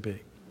we need to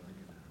be.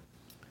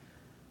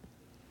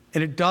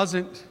 And it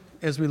doesn't,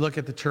 as we look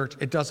at the church,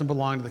 it doesn't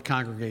belong to the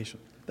congregation.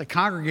 The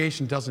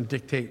congregation doesn't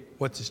dictate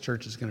what this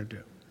church is going to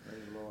do.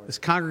 This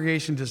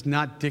congregation does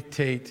not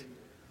dictate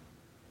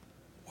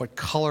what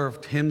color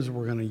of hymns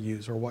we're going to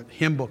use, or what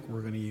hymn book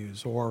we're going to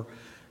use, or,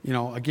 you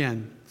know,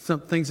 again, some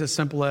things as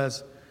simple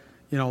as,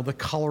 you know, the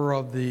color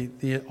of the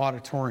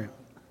auditorium,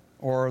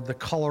 or the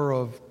color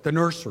of the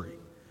nursery.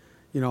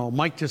 You know,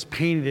 Mike just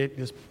painted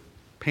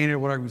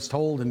what I was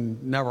told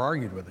and never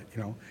argued with it,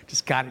 you know,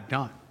 just got it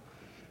done.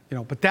 You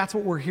know, but that's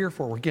what we're here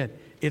for. Again,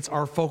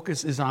 our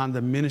focus is on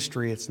the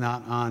ministry. It's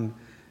not on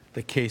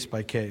the case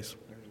by case.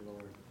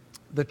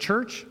 The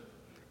church,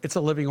 it's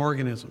a living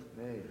organism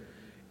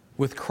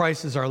with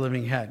Christ as our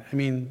living head. I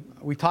mean,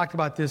 we talked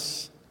about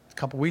this a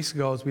couple weeks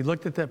ago, as we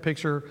looked at that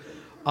picture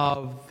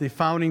of the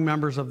founding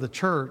members of the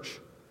church,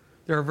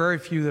 there are very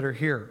few that are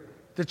here.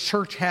 The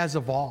church has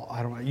evolved.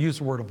 I don't want to use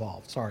the word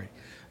evolved, sorry.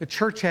 The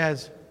church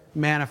has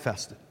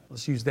manifested.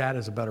 Let's use that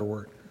as a better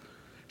word.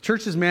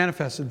 Church has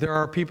manifested. There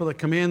are people that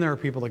come in, there are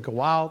people that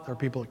go out, there are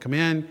people that come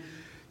in.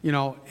 You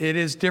know, it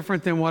is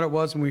different than what it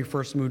was when we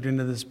first moved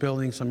into this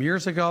building some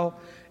years ago.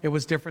 It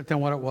was different than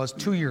what it was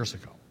 2 years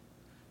ago.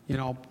 You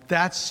know,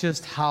 that's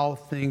just how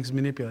things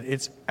manipulate.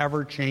 It's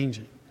ever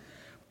changing.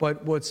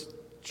 But what's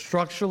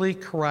structurally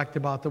correct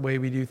about the way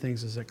we do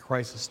things is that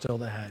Christ is still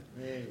the head.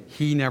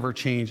 He never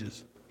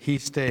changes. He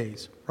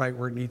stays right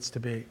where it needs to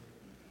be.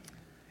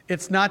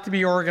 It's not to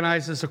be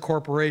organized as a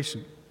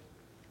corporation.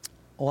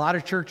 A lot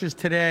of churches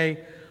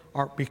today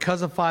are,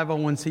 because of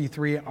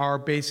 501c3, are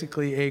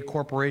basically a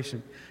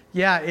corporation.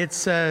 Yeah, it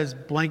says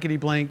blankety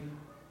blank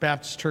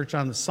Baptist Church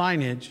on the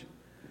signage,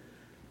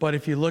 but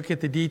if you look at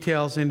the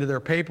details into their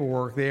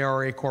paperwork, they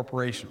are a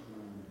corporation.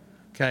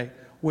 Okay?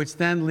 Which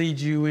then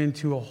leads you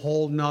into a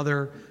whole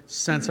nother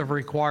sense of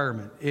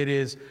requirement. It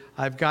is,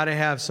 I've got to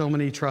have so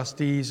many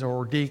trustees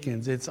or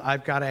deacons. It's,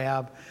 I've got to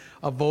have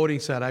a voting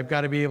set. I've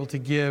got to be able to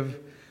give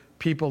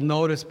people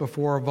notice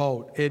before a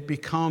vote. It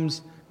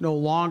becomes no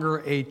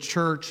longer a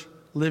church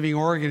living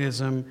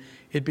organism.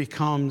 It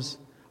becomes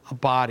a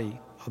body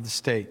of the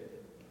state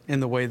in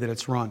the way that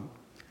it's run.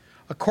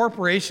 A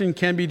corporation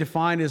can be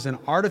defined as an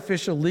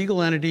artificial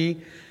legal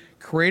entity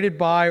created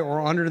by or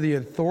under the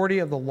authority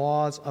of the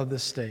laws of the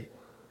state.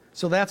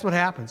 So that's what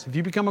happens. If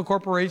you become a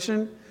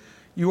corporation,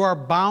 you are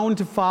bound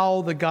to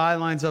follow the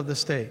guidelines of the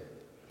state.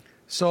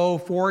 So,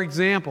 for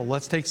example,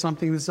 let's take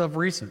something that's of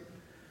recent.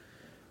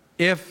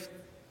 If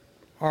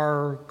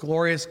our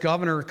glorious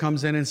governor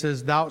comes in and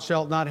says, "Thou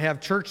shalt not have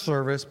church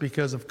service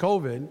because of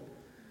COVID,"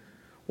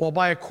 well,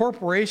 by a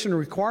corporation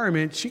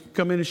requirement, she could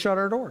come in and shut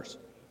our doors.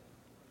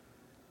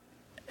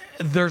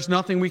 There's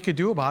nothing we could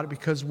do about it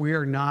because we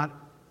are not,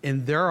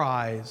 in their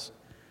eyes,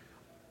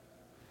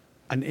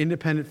 an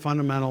independent,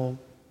 fundamental,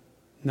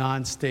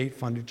 non-state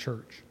funded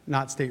church,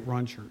 not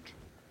state-run church,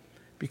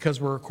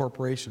 because we're a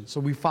corporation. So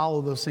we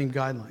follow those same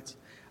guidelines.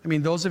 I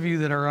mean, those of you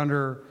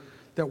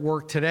that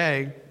work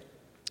today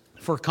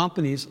for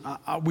companies,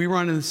 we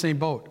run in the same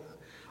boat.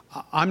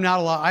 I'm not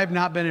allowed, I've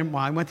not been in,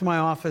 I went to my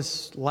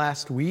office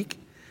last week.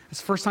 It's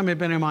the first time I've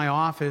been in my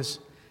office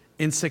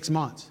in 6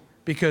 months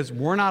because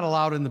we're not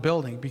allowed in the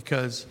building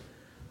because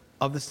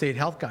of the state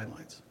health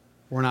guidelines.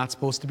 We're not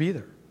supposed to be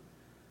there.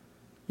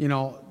 You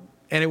know,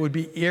 and it would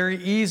be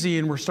very easy,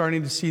 and we're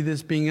starting to see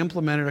this being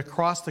implemented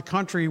across the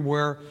country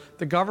where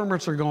the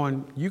governments are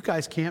going, you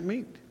guys can't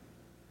meet.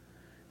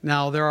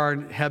 Now,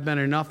 have been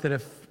enough that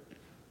have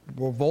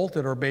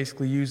revolted or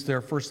basically used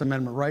their First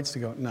Amendment rights to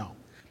go, no,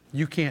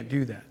 you can't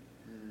do that.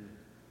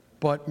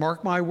 But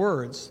mark my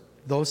words,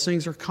 those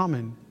things are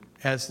coming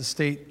as the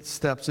state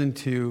steps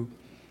into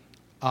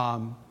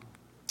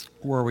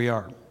where we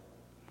are.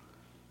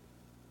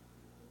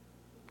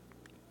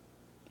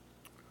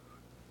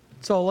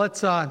 So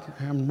let's, I'm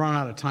running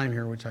out of time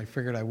here, which I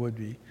figured I would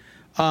be.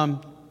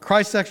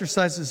 Christ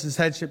exercises his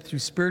headship through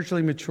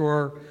spiritually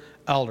mature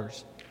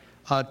elders.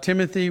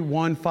 Timothy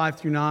 1, 5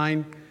 through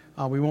 9,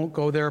 we won't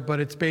go there, but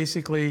it's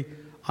basically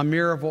a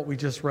mirror of what we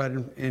just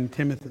read in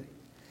Timothy.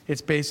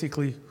 It's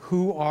basically,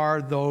 who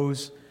are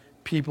those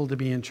people to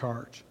be in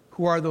charge?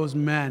 Who are those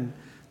men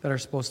that are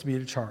supposed to be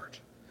in charge?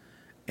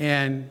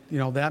 And, you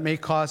know, that may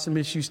cause some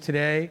issues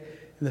today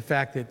in the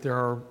fact that there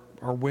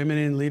are women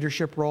in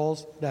leadership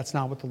roles. That's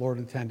not what the Lord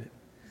intended.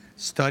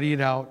 Study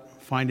it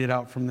out, find it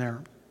out from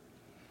there.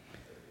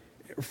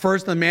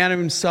 First, the man of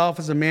himself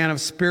is a man of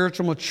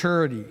spiritual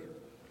maturity,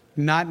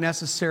 not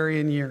necessary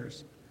in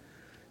years.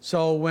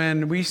 So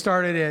when we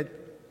started at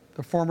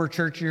the former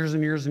church years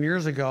and years and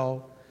years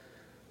ago,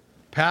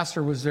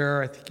 pastor was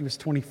there, I think he was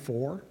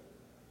 24,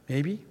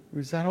 maybe?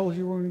 Was that how old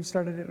you were when you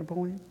started at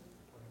Napoleon?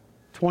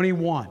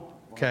 21,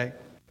 okay.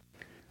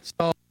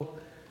 So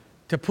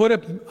to put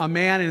a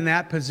man in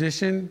that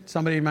position,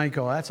 somebody might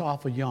go, that's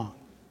awful young.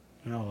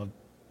 You know,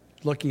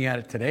 looking at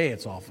it today,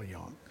 it's awful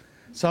young.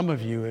 Some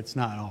of you, it's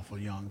not awful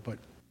young, but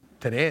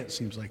today it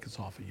seems like it's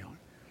awful young.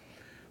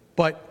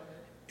 But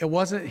it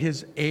wasn't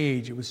his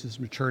age, it was his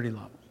maturity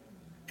level.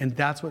 And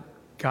that's what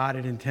God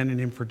had intended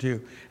him for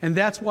do. And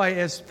that's why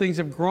as things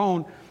have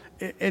grown,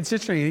 it's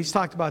interesting, he's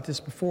talked about this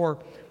before,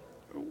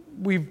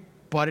 we've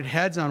butted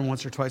heads on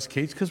once or twice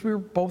occasions because we were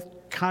both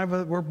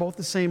we're both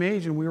the same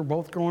age and we were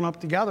both growing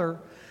up together.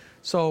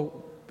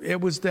 So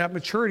it was that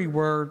maturity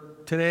where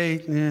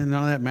today, none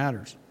of that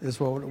matters, is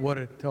what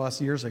it to us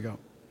years ago.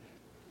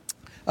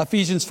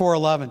 Ephesians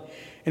 4:11,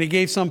 and he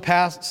gave some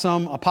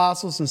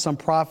apostles and some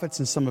prophets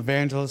and some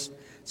evangelists,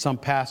 some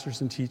pastors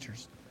and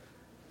teachers.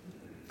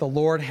 The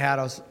Lord had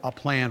us a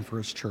plan for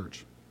his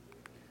church.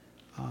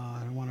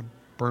 I don't want to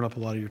burn up a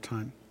lot of your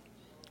time.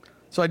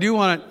 So I do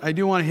want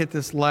to hit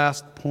this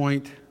last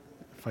point,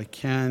 if I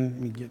can. Let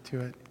me get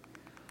to it,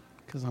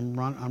 because I'm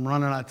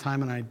running out of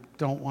time and I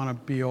don't want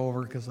to be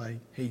over because I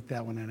hate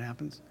that when that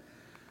happens.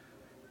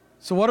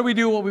 So what do we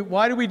do?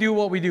 Why do we do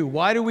what we do?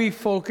 Why do we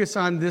focus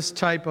on this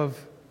type of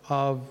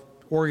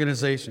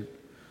organization?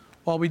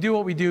 Well, we do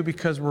what we do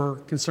because we're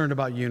concerned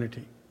about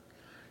unity.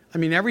 I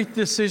mean, every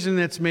decision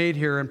that's made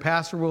here, and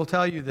Pastor will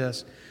tell you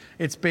this,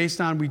 it's based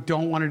on we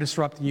don't want to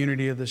disrupt the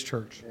unity of this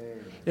church.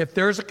 If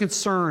there's a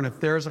concern, if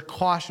there's a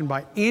caution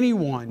by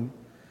anyone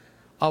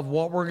of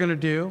what we're going to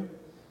do,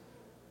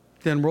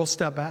 then we'll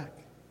step back.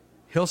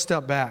 He'll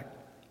step back.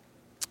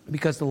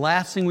 Because the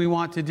last thing we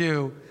want to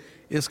do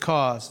is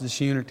cause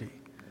disunity.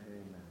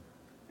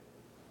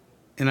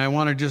 And I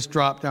want to just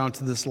drop down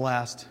to this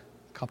last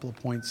couple of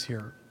points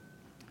here.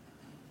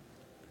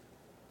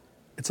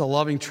 It's a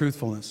loving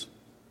truthfulness.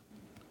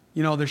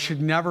 You know, there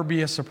should never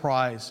be a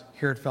surprise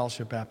here at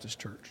Fellowship Baptist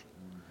Church.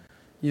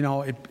 You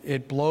know,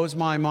 it blows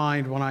my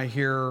mind when I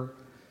hear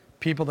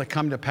people that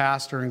come to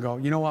pastor and go,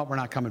 you know what, we're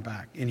not coming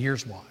back, and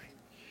here's why.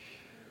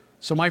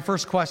 So my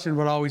first question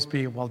would always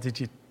be, well, did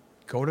you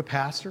go to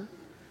pastor?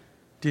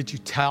 Did you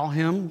tell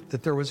him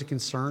that there was a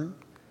concern?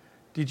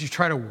 Did you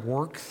try to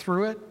work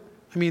through it?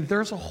 I mean,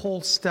 there's a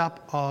whole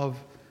step of,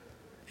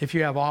 if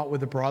you have aught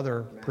with a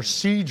brother,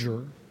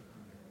 procedure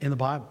in the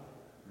Bible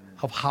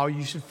of how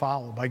you should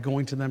follow by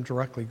going to them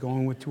directly,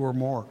 going with two or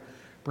more,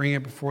 bringing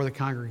it before the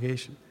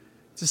congregation.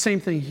 It's the same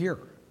thing here.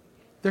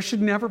 There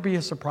should never be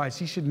a surprise.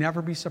 He should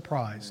never be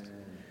surprised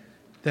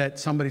that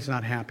somebody's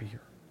not happy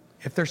here.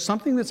 If there's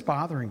something that's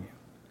bothering you,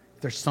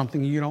 if there's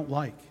something you don't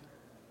like,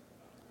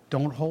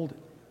 don't hold it.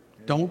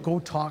 Don't go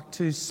talk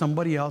to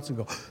somebody else and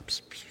go,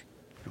 psst, psst.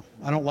 No,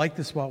 I don't like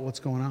this about what's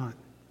going on.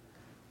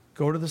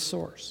 Go to the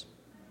source.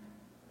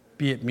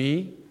 Be it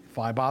me, if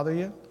I bother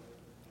you.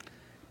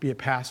 Be it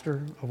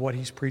pastor of what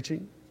he's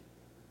preaching.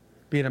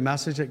 Be it a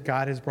message that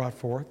God has brought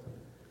forth.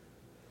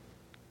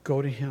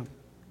 Go to him.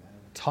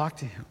 Talk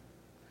to him.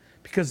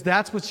 Because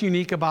that's what's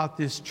unique about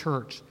this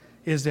church,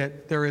 is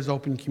that there is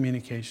open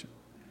communication.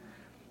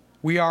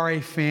 We are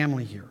a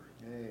family here.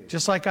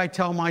 Just like I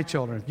tell my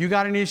children, if you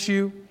got an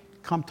issue,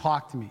 come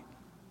talk to me.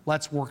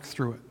 Let's work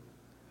through it.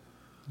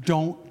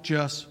 Don't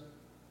just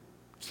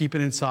keep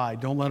it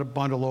inside. Don't let it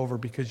bundle over,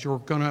 because you're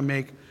going to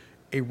make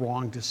a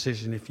wrong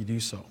decision if you do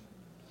so.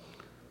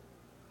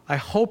 I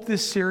hope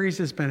this series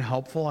has been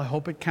helpful. I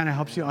hope it kind of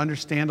helps you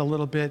understand a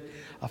little bit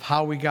of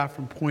how we got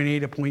from point A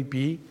to point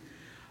B.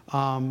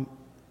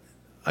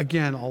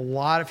 Again, a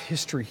lot of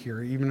history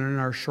here, even in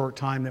our short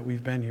time that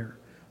we've been here.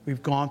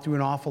 We've gone through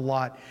an awful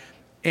lot.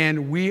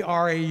 And we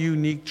are a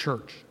unique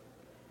church.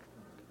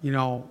 You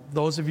know,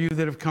 those of you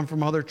that have come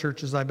from other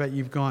churches, I bet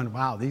you've gone,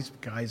 wow, these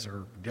guys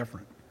are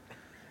different.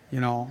 You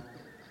know,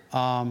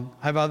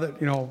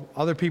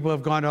 other people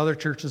have gone to other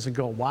churches and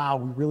go, wow,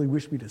 we really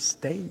wish we'd have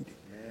stayed.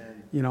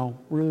 You know,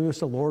 really wish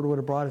the Lord would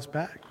have brought us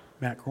back,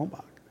 Matt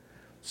Kronbach.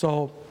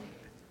 So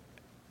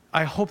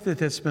I hope that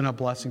that's been a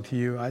blessing to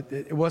you.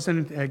 It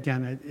wasn't,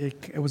 again,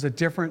 it was a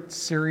different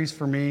series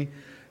for me,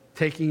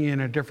 taking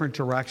in a different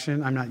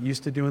direction. I'm not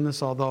used to doing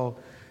this, although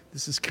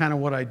this is kind of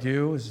what I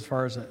do as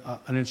far as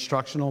an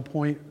instructional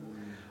point.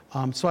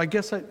 So I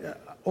guess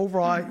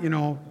overall, you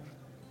know,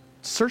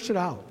 search it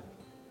out.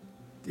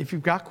 If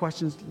you've got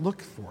questions,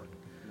 look for it.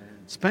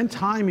 Spend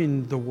time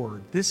in the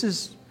Word.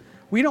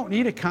 We don't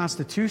need a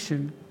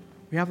constitution.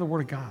 We have the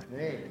Word of God.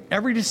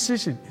 Every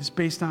decision is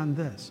based on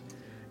this.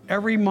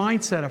 Every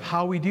mindset of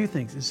how we do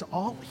things is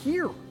all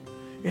here.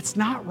 It's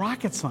not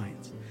rocket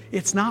science.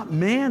 It's not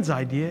man's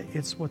idea.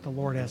 It's what the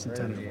Lord has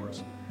intended for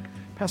us.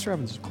 Pastor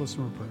Evans, close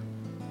to our prayer.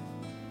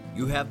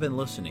 You have been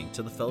listening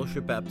to the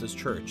Fellowship Baptist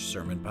Church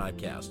Sermon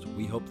Podcast.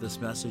 We hope this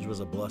message was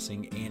a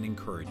blessing and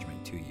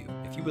encouragement to you.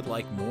 If you would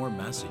like more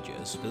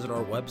messages, visit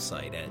our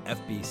website at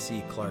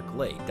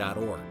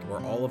fbcclarklake.org, where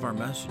all of our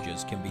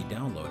messages can be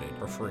downloaded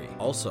for free.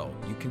 Also,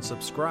 you can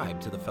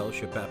subscribe to the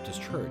Fellowship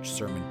Baptist Church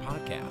Sermon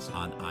Podcast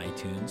on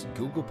iTunes,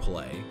 Google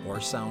Play, or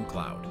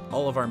SoundCloud.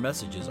 All of our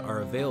messages are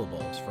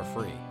available for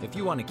free. If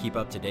you want to keep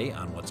up to date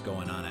on what's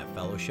going on at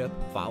Fellowship,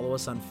 follow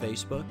us on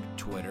Facebook,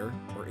 Twitter,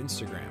 or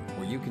Instagram,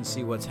 where you can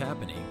see what's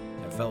happening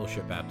at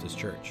Fellowship Baptist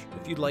Church.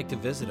 If you'd like to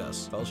visit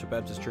us, Fellowship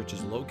Baptist Church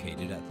is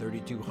located at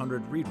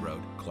 3200 Reed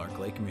Road, Clark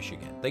Lake,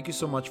 Michigan. Thank you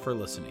so much for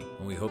listening,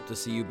 and we hope to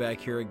see you back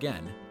here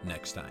again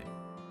next time.